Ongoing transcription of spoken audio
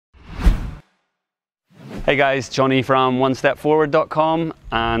Hey guys, Johnny from onestepforward.com,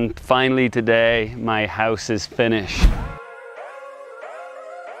 and finally today my house is finished.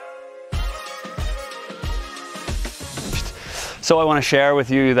 So I want to share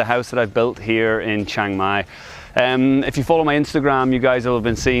with you the house that I've built here in Chiang Mai. If you follow my Instagram, you guys will have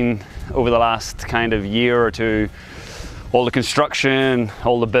been seeing over the last kind of year or two all the construction,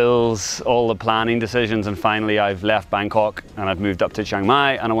 all the bills, all the planning decisions, and finally I've left Bangkok and I've moved up to Chiang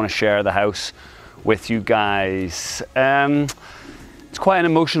Mai, and I want to share the house with you guys. It's quite an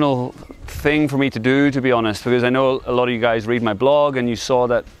emotional thing for me to do, to be honest, because I know a lot of you guys read my blog and you saw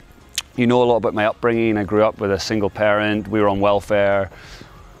that you know a lot about my upbringing. I grew up with a single parent, we were on welfare,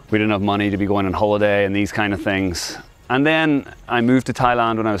 we didn't have money to be going on holiday and these kind of things. And then I moved to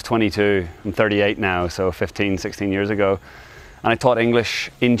Thailand when I was 22. I'm 38 now, so 15, 16 years ago. And I taught English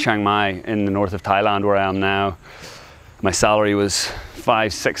in Chiang Mai in the north of Thailand, where I am now. My salary was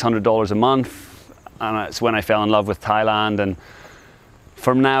 $500–600 a month, and it's when I fell in love with Thailand. And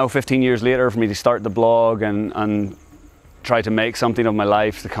from now, 15 years later, for me to start the blog and try to make something of my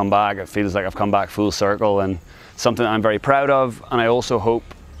life, to come back, it feels like I've come back full circle, and something that I'm very proud of. And I also hope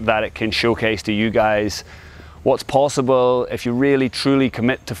that it can showcase to you guys what's possible if you really truly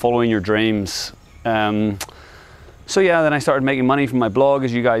commit to following your dreams. So yeah, then I started making money from my blog,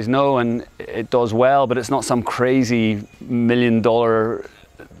 as you guys know, and it does well, but it's not some crazy $1 million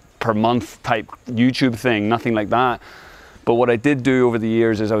per month type YouTube thing, nothing like that. But what I did do over the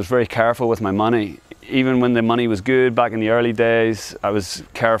years is I was very careful with my money. Even when the money was good back in the early days, I was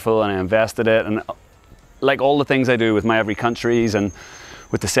careful and I invested it. And like all the things I do with my Every Countries and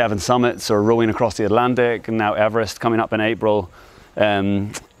with the 7 summits or rowing across the Atlantic, and now Everest coming up in April,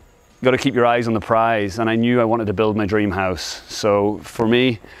 got to keep your eyes on the prize. And I knew I wanted to build my dream house. So for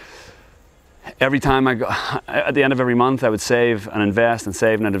me, every time at the end of every month, I would save and invest and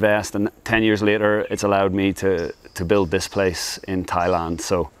save and invest. And 10 years later, it's allowed me to build this place in Thailand.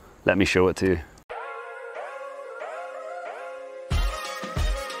 So let me show it to you.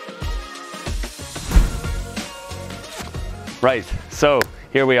 Right, so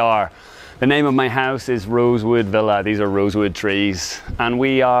here we are. The name of my house is Rosewood Villa. These are rosewood trees. And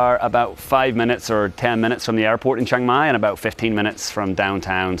we are about 5 minutes or 10 minutes from the airport in Chiang Mai and about 15 minutes from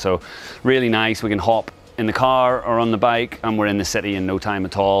downtown. So really nice. We can hop in the car or on the bike and we're in the city in no time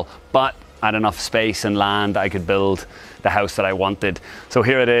at all. But I had enough space and land, I could build the house that I wanted. So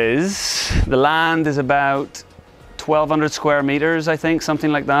here it is. The land is about 1,200 square meters, I think,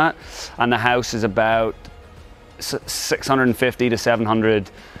 something like that. And the house is about 650 to 700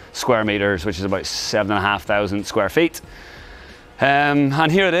 square meters, which is about 7,500 square feet. And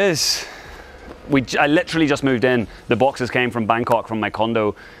here it is. I literally just moved in. The boxes came from Bangkok, from my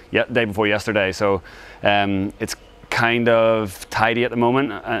condo day before yesterday. So it's kind of tidy at the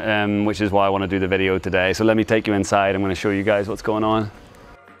moment, which is why I want to do the video today. So let me take you inside. I'm going to show you guys what's going on.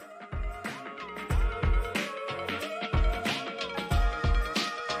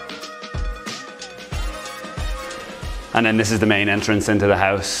 And then this is the main entrance into the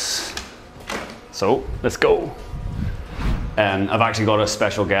house. So let's go. I've actually got a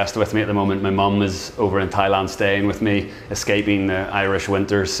special guest with me at the moment. My mum is over in Thailand staying with me, escaping the Irish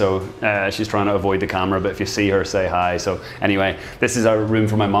winters. So she's trying to avoid the camera, but if you see her, say hi. So anyway, this is our room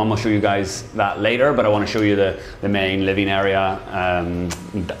for my mum. I'll show you guys that later, but I want to show you the main living area,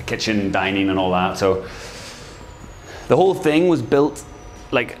 kitchen, dining and all that. So the whole thing was built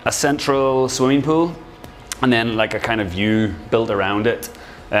like a central swimming pool, and then like a kind of view built around it.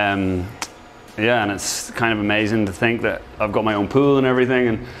 Yeah, and it's kind of amazing to think that I've got my own pool and everything,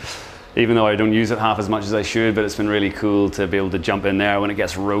 and even though I don't use it half as much as I should, but it's been really cool to be able to jump in there when it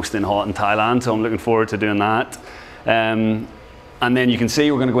gets roasting hot in Thailand, so I'm looking forward to doing that. And then you can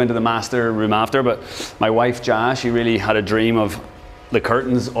see we're going to go into the master room after, but my wife Jah, she really had a dream of the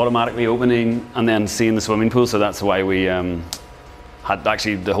curtains automatically opening and then seeing the swimming pool, so that's why we had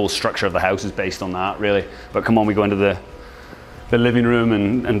actually the whole structure of the house is based on that, really. But come on, we go into the living room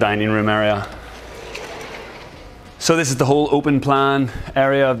and dining room area. So this is the whole open plan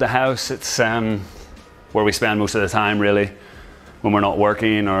area of the house. It's where we spend most of the time, really, when we're not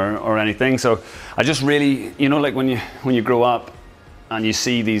working or anything. So I just really, you know, like when you grow up and you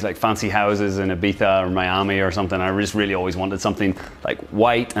see these like fancy houses in Ibiza or Miami or something, I just really always wanted something like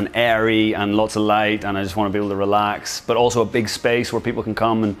white and airy and lots of light, and I just want to be able to relax, but also a big space where people can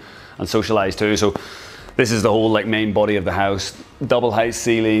come and socialize too. So this is the whole like main body of the house, double height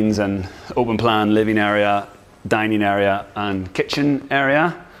ceilings and open plan living area, dining area and kitchen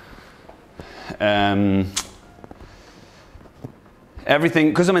area. Everything,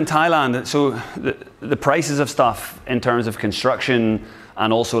 because I'm in Thailand, so the prices of stuff in terms of construction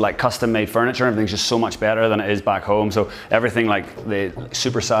and also like custom made furniture. Everything's just so much better than it is back home. So everything like the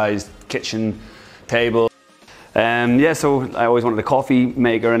supersized kitchen table. Yeah, so I always wanted a coffee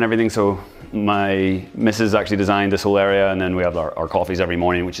maker and everything. So my missus actually designed this whole area, and then we have our coffees every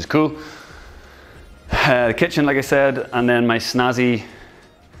morning, which is cool. The kitchen, like I said, and then my snazzy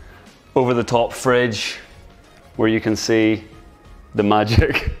over the top fridge where you can see the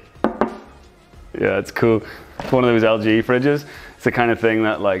magic. Yeah, it's cool. It's one of those LG fridges. It's the kind of thing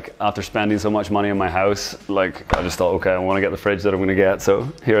that, like, after spending so much money on my house, like, I just thought, okay, I want to get the fridge that I'm going to get.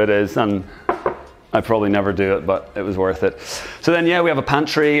 So here it is, and I probably never do it, but it was worth it. So then, yeah, we have a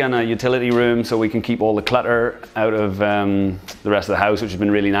pantry and a utility room, so we can keep all the clutter out of the rest of the house, which has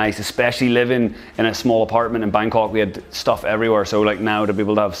been really nice, especially living in a small apartment in Bangkok. We had stuff everywhere, so like now to be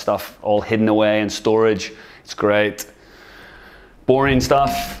able to have stuff all hidden away in storage, it's great. Boring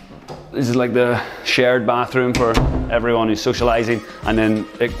stuff. This is like the shared bathroom for everyone who's socializing, and then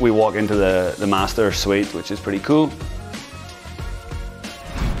we walk into the master suite, which is pretty cool.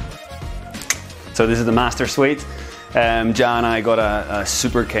 So this is the master suite. Jan and I got a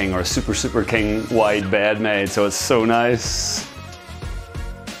super king or a super king wide bed made, so it's so nice.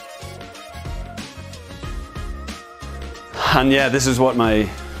 And yeah, this is what my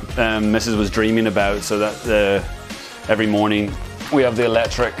missus was dreaming about, so that every morning we have the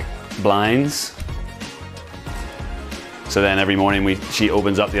electric blinds. So then every morning she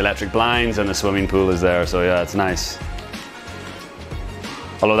opens up the electric blinds and the swimming pool is there, so yeah, it's nice.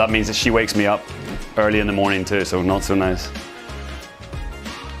 Although that means that she wakes me up early in the morning too, so not so nice.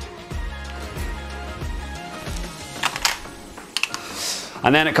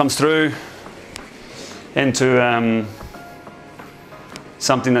 And then it comes through into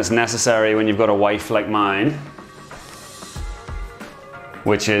something that's necessary when you've got a wife like mine,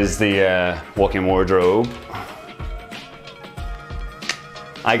 which is the walk-in wardrobe.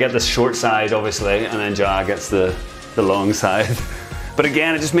 I get the short side, obviously, and then Ja gets the long side. But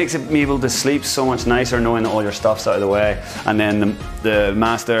again, it just makes me able to sleep so much nicer knowing that all your stuff's out of the way. And then the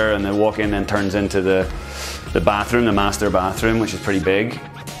master and the walk-in then turns into the bathroom, the master bathroom, which is pretty big.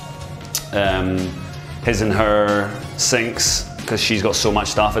 His and her sinks, because she's got so much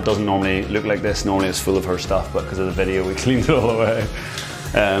stuff, it doesn't normally look like this. Normally it's full of her stuff, but because of the video, we cleaned it all away.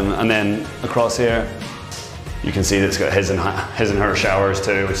 And then across here, you can see that it's got his and her showers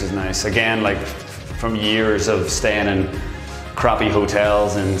too, which is nice. Again, like from years of staying in crappy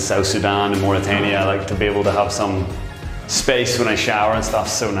hotels in South Sudan and Mauritania, like to be able to have some space when I shower and stuff,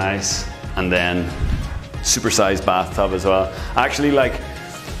 so nice. And then supersized bathtub as well. Actually, like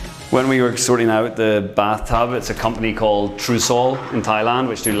when we were sorting out the bathtub, it's a company called Trusol in Thailand,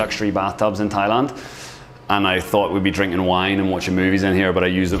 which do luxury bathtubs in Thailand. And I thought we'd be drinking wine and watching movies in here, but I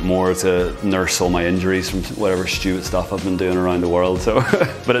used it more to nurse all my injuries from whatever stupid stuff I've been doing around the world. So,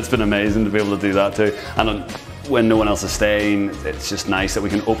 but it's been amazing to be able to do that too. And when no one else is staying, it's just nice that we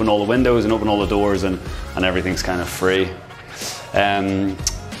can open all the windows and open all the doors, and everything's kind of free. And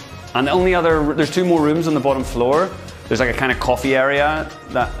the only other, there's 2 more rooms on the bottom floor. There's like a kind of coffee area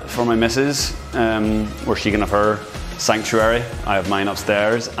for my missus, where she can have her sanctuary. I have mine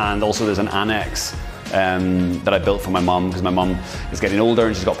upstairs, and also there's an annex that I built for my mum, because my mum is getting older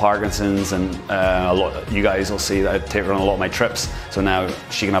and she's got Parkinson's, and you guys will see that I take her on a lot of my trips, so now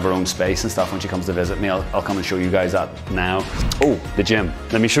she can have her own space and stuff when she comes to visit me. I'll come and show you guys that now. Oh, the gym.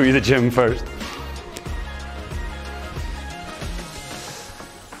 Let me show you the gym first.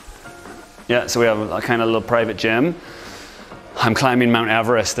 Yeah, so we have a kind of little private gym. I'm climbing Mount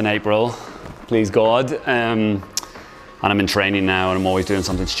Everest in April, please God, and I'm in training now, and I'm always doing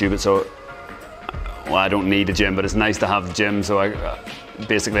something stupid, so well, I don't need a gym, but it's nice to have a gym, so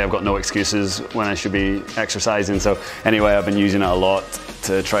basically I've got no excuses when I should be exercising. So anyway, I've been using it a lot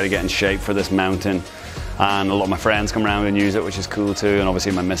to try to get in shape for this mountain, and a lot of my friends come around and use it, which is cool too, and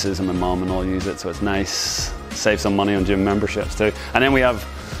obviously my missus and my mom and all use it, so it's nice. Save some money on gym memberships too. And then we have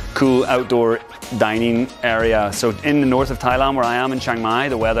cool outdoor dining area. So in the north of Thailand, where I am in Chiang Mai,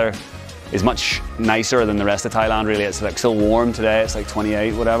 the weather is much nicer than the rest of Thailand really. It's like still warm today, it's like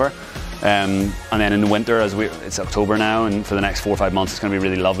 28, whatever. And then in the winter, it's October now, and for the next 4 or 5 months, it's going to be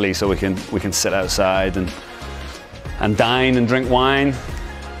really lovely. So we can sit outside and dine and drink wine.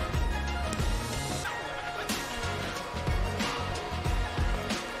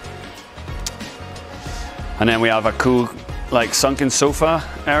 And then we have a cool, like, sunken sofa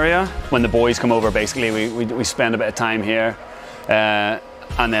area. When the boys come over, basically, we spend a bit of time here.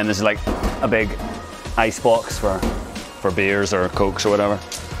 And then there's like a big ice box for beers or cokes or whatever.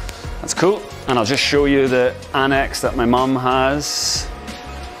 That's cool. And I'll just show you the annex that my mum has.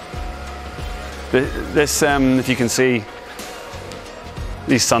 This, if you can see,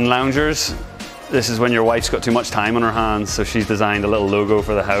 these sun loungers. This is when your wife's got too much time on her hands, so she's designed a little logo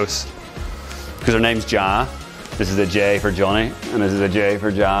for the house. Because her name's Ja. This is a J for Johnny, and this is a J for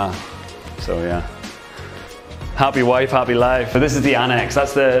Ja. So yeah. Happy wife, happy life. So this is the annex.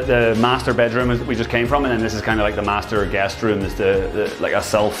 That's the master bedroom we just came from, and then this is kind of like the master guest room. It's like a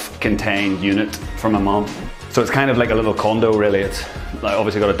self-contained unit for my mom. So it's kind of like a little condo, really. It's like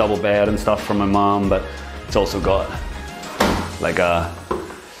obviously got a double bed and stuff for my mom, but it's also got like a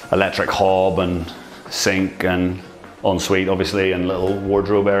electric hob and sink and ensuite, obviously, and little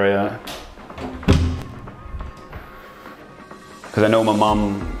wardrobe area. Because I know my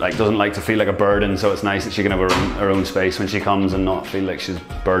mum doesn't like to feel like a burden, so it's nice that she can have her own space when she comes and not feel like she's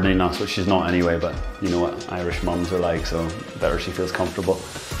burdening us, which she's not anyway, but you know what Irish mums are like, so better she feels comfortable.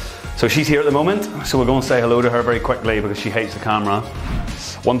 So she's here at the moment, so we'll go and say hello to her very quickly because she hates the camera.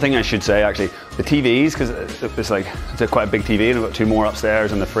 One thing I should say actually, the TVs, because it's quite a big TV and I've got 2 more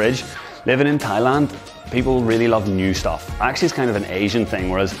upstairs in the fridge. Living in Thailand, people really love new stuff. Actually it's kind of an Asian thing,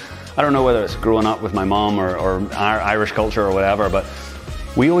 whereas I don't know whether it's growing up with my mom or our Irish culture or whatever, but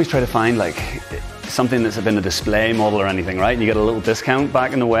we always try to find like something that's been a display model or anything, right? And you get a little discount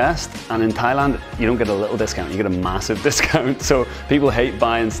back in the West, and in Thailand, you don't get a little discount, you get a massive discount. So people hate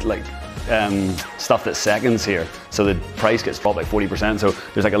buying like stuff that's seconds here. So the price gets dropped by 40%. So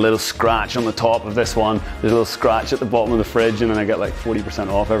there's like a little scratch on the top of this one, there's a little scratch at the bottom of the fridge, and then I get like 40%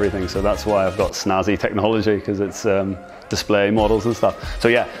 off everything. So that's why I've got snazzy technology, because it's display models and stuff. So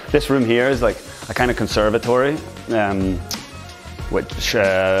yeah, this room here is like a kind of conservatory, which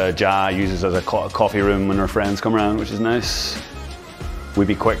Ja uses as a coffee room when her friends come around, which is nice. We'd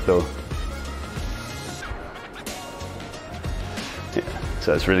be quick though. Yeah,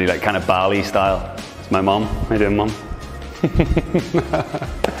 so it's really like kind of Bali style. It's my mum. How you doing, mum?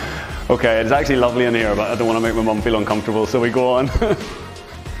 Okay, it's actually lovely in here, but I don't want to make my mum feel uncomfortable, so we go on.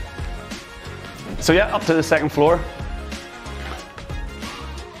 So yeah, up to the 2nd floor.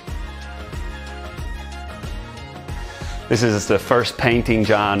 This is the first painting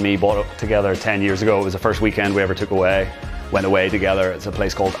Ja and me bought together 10 years ago. It was the first weekend we ever went away together. It's a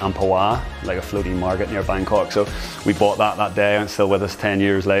place called Amphoe, like a floating market near Bangkok. So we bought that day, and it's still with us 10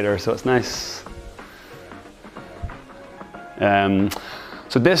 years later, so it's nice.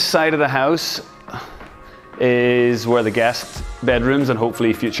 So this side of the house is where the guest bedrooms and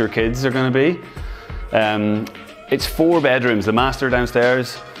hopefully future kids are going to be. It's 4 bedrooms, the master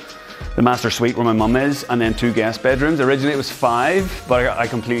downstairs, the master suite where my mum is, and then 2 guest bedrooms. Originally it was 5, but I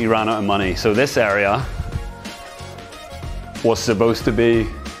completely ran out of money. So this area was supposed to be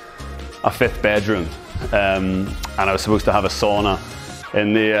a 5th bedroom. And I was supposed to have a sauna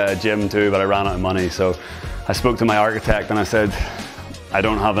in the gym too, but I ran out of money. So I spoke to my architect and I said, I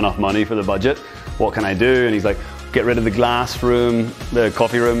don't have enough money for the budget. What can I do? And he's like, get rid of the glass room, the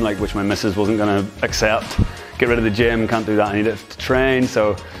coffee room, like which my missus wasn't gonna accept. Get rid of the gym, can't do that, I need it to train.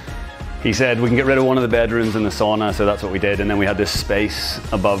 So he said we can get rid of one of the bedrooms and the sauna, so that's what we did. And then we had this space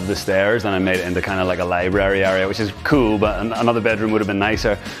above the stairs, and I made it into kind of like a library area, which is cool, but another bedroom would have been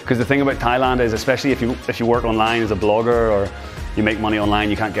nicer. Because the thing about Thailand is, especially if you work online as a blogger or you make money online,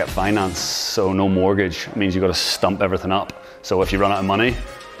 you can't get finance, so no mortgage. It means you've got to stump everything up. So if you run out of money,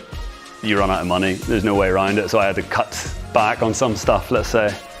 you run out of money. There's no way around it, so I had to cut back on some stuff, let's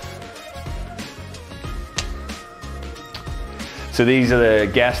say. So these are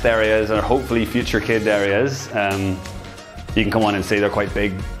the guest areas and hopefully future kid areas. You can come on and see they're quite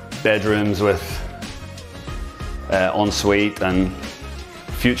big bedrooms with ensuite and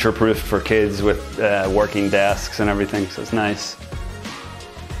future-proof for kids with working desks and everything, so it's nice.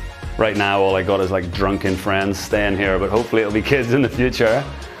 Right now all I got is like drunken friends staying here, but hopefully it'll be kids in the future.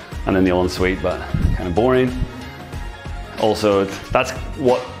 And then the ensuite, but kind of boring. Also, that's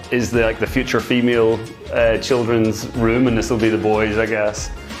what is the future female children's room, and this will be the boys, I guess.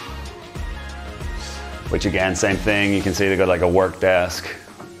 Which again, same thing. You can see they got like a work desk,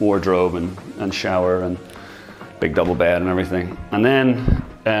 wardrobe, and shower, and big double bed and everything. And then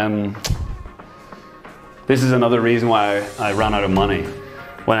this is another reason why I ran out of money.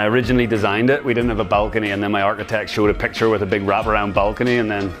 When I originally designed it, we didn't have a balcony, and then my architect showed a picture with a big wraparound balcony, and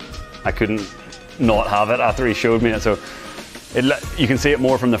then I couldn't not have it after he showed me it. So you can see it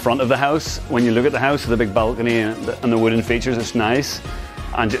more from the front of the house. When you look at the house, the big balcony and the wooden features, it's nice.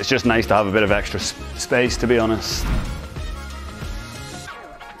 And it's just nice to have a bit of extra space, to be honest.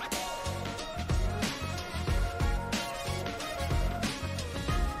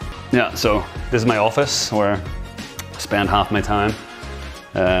 Yeah, so this is my office where I spend half my time.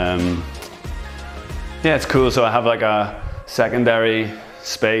 Yeah, it's cool. So I have like a secondary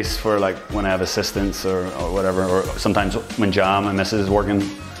space for like when I have assistants or whatever, or sometimes when Jam, my missus, is working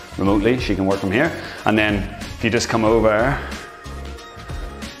remotely, she can work from here. And then if you just come over,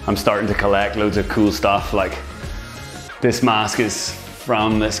 I'm starting to collect loads of cool stuff. Like this mask is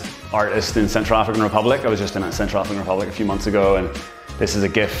from this artist in Central African Republic. I was just in Central African Republic a few months ago, and this is a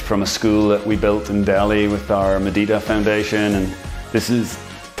gift from a school that we built in Delhi with our Medita Foundation. And this is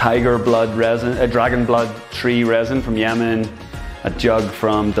tiger blood resin, dragon blood tree resin from Yemen, a jug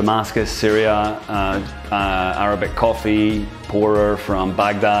from Damascus, Syria, Arabic coffee pourer from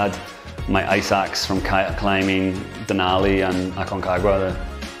Baghdad, my ice axe from climbing Denali and Aconcagua, the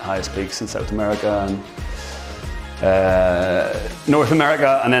highest peaks in South America and North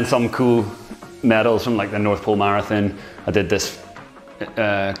America, and then some cool medals from like the North Pole Marathon. I did this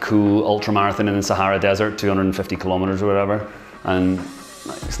cool ultra marathon in the Sahara Desert, 250 kilometers or whatever, and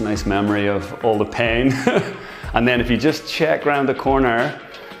like, it's a nice memory of all the pain. And then if you just check around the corner,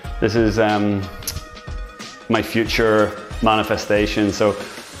 this is my future manifestation. So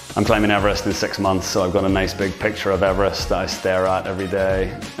I'm climbing Everest in 6 months, so I've got a nice big picture of Everest that I stare at every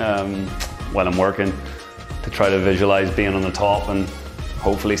day while I'm working, to try to visualize being on the top and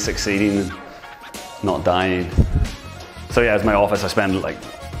hopefully succeeding and not dying. So yeah, it's my office. I spend like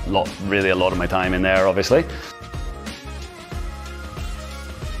really a lot of my time in there, obviously.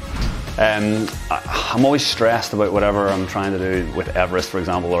 I'm always stressed about whatever I'm trying to do with Everest, for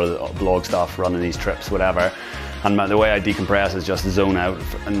example, or the blog stuff, running these trips, whatever. And the way I decompress is just zone out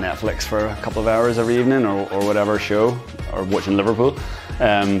on Netflix for a couple of hours every evening, or whatever show, or watching Liverpool.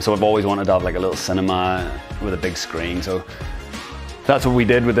 So I've always wanted to have like a little cinema with a big screen. So that's what we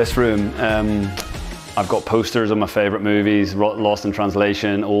did with this room. I've got posters of my favorite movies, Lost in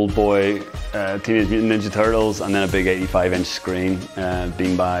Translation, Old Boy, Teenage Mutant Ninja Turtles, and then a big 85-inch screen,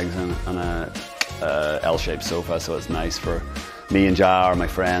 bean bags, and a L-shaped sofa. So it's nice for me and Ja or my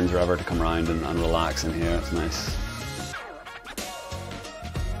friends or whoever to come around and relax in here. It's nice.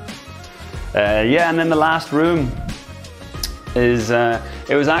 Yeah, and then the last room is,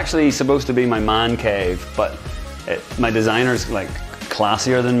 it was actually supposed to be my man cave, but my designer's like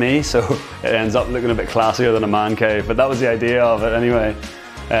classier than me, so it ends up looking a bit classier than a man cave, but that was the idea of it anyway.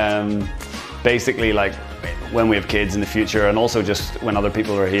 Basically, like when we have kids in the future, and also just when other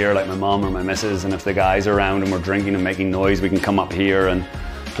people are here, like my mom or my missus, and if the guys are around and we're drinking and making noise, we can come up here and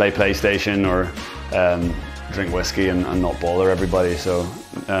play PlayStation or drink whiskey and not bother everybody. So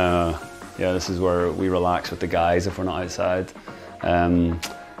yeah, this is where we relax with the guys if we're not outside.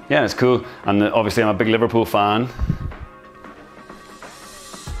 Yeah, it's cool. And obviously I'm a big Liverpool fan.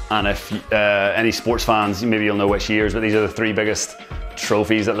 And if any sports fans, maybe you'll know which years, but these are the 3 biggest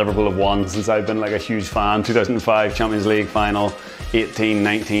trophies that Liverpool have won since I've been like a huge fan. 2005 Champions League final,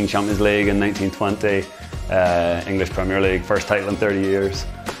 18-19 Champions League, and 19-20 English Premier League, first title in 30 years.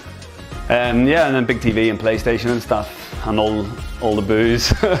 Yeah, and then big TV and PlayStation and stuff, and all the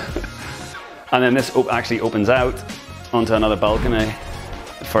booze. And then this actually opens out onto another balcony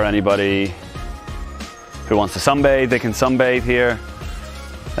for anybody who wants to sunbathe. They can sunbathe here.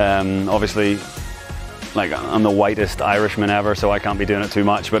 Obviously, like I'm the whitest Irishman ever, so I can't be doing it too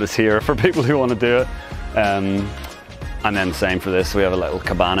much, but it's here for people who want to do it. And then same for this, we have a little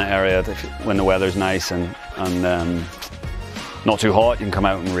cabana area when the weather's nice and not too hot. You can come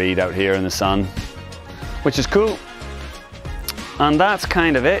out and read out here in the sun, which is cool. And that's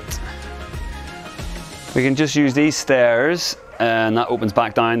kind of it. We can just use these stairs, and that opens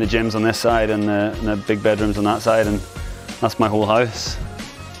back down. The gym's on this side and the big bedrooms on that side, and that's my whole house.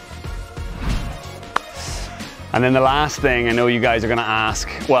 And then the last thing, I know you guys are gonna ask,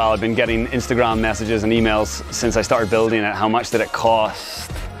 well, I've been getting Instagram messages and emails since I started building it, how much did it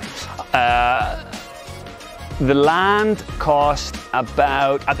cost? The land cost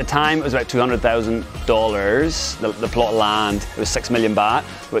about, at the time it was about $200,000, the plot of land. It was 6 million baht,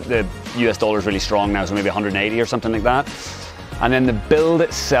 but the US dollar is really strong now, so maybe 180 or something like that. And then the build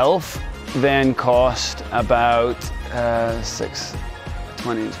itself then cost about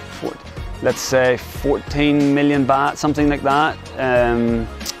let's say 14 million baht, something like that. And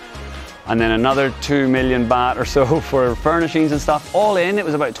then another 2 million baht or so for furnishings and stuff. All in, it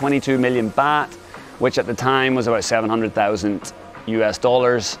was about 22 million baht, which at the time was about 700,000 US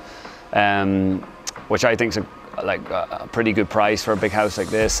dollars, which I think is a pretty good price for a big house like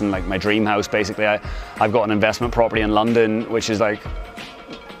this, and like my dream house basically. I've got an investment property in London, which is like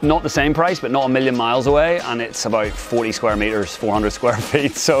not the same price, but not a million miles away, and it's about 40 square meters, 400 square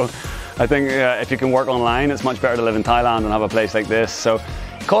feet. So I think if you can work online, it's much better to live in Thailand and have a place like this. So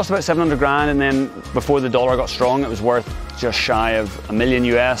it cost about 700 grand, and then before the dollar got strong, it was worth just shy of $1 million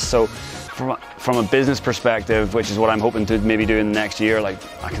US. So from a business perspective, which is what I'm hoping to maybe do in the next year, like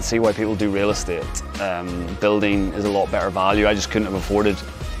I can see why people do real estate. Building is a lot better value. I just couldn't have afforded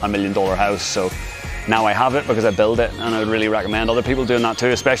 $1 million house, so now I have it because I build it, and I would really recommend other people doing that too,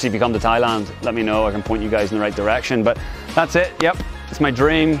 especially if you come to Thailand. Let me know, I can point you guys in the right direction. But that's it, yep, it's my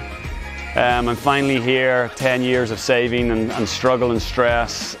dream. I'm finally here, 10 years of saving and struggle and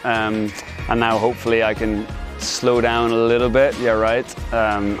stress, and now hopefully I can slow down a little bit, yeah right,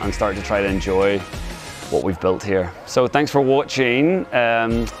 and start to try to enjoy what we've built here. So thanks for watching.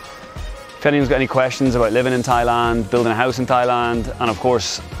 If anyone's got any questions about living in Thailand, building a house in Thailand, and of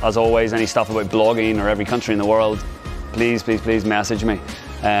course, as always, any stuff about blogging or every country in the world, please, please, please message me.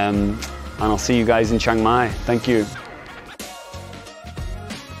 And I'll see you guys in Chiang Mai. Thank you.